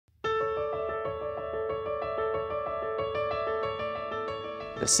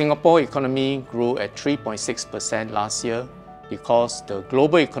The Singapore economy grew at 3.6% last year because the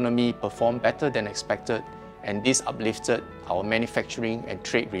global economy performed better than expected, and this uplifted our manufacturing and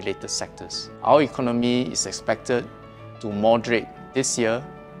trade-related sectors. Our economy is expected to moderate this year,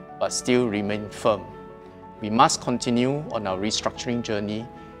 but still remain firm. We must continue on our restructuring journey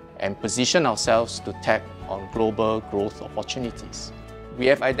and position ourselves to tap on global growth opportunities. We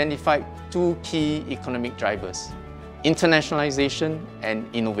have identified two key economic drivers: internationalization and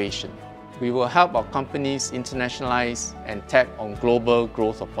innovation. We will help our companies internationalize and tap on global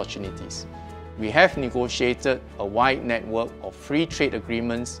growth opportunities. We have negotiated a wide network of free trade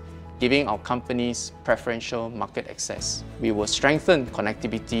agreements, giving our companies preferential market access. We will strengthen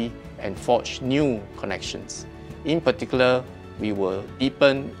connectivity and forge new connections. In particular, we will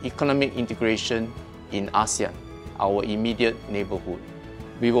deepen economic integration in ASEAN, our immediate neighborhood.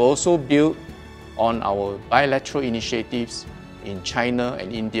 We will also build on our bilateral initiatives in China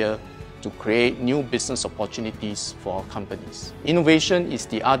and India to create new business opportunities for our companies. Innovation is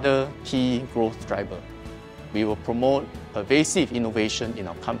the other key growth driver. We will promote pervasive innovation in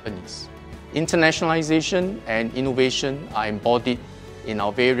our companies. Internationalization and innovation are embodied in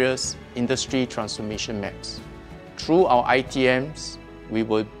our various industry transformation maps. Through our ITMs, we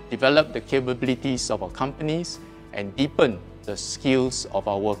will develop the capabilities of our companies and deepen the skills of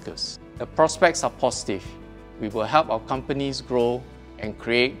our workers. The prospects are positive. We will help our companies grow and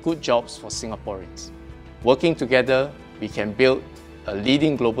create good jobs for Singaporeans. Working together, we can build a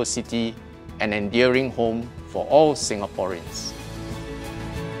leading global city, an endearing home for all Singaporeans.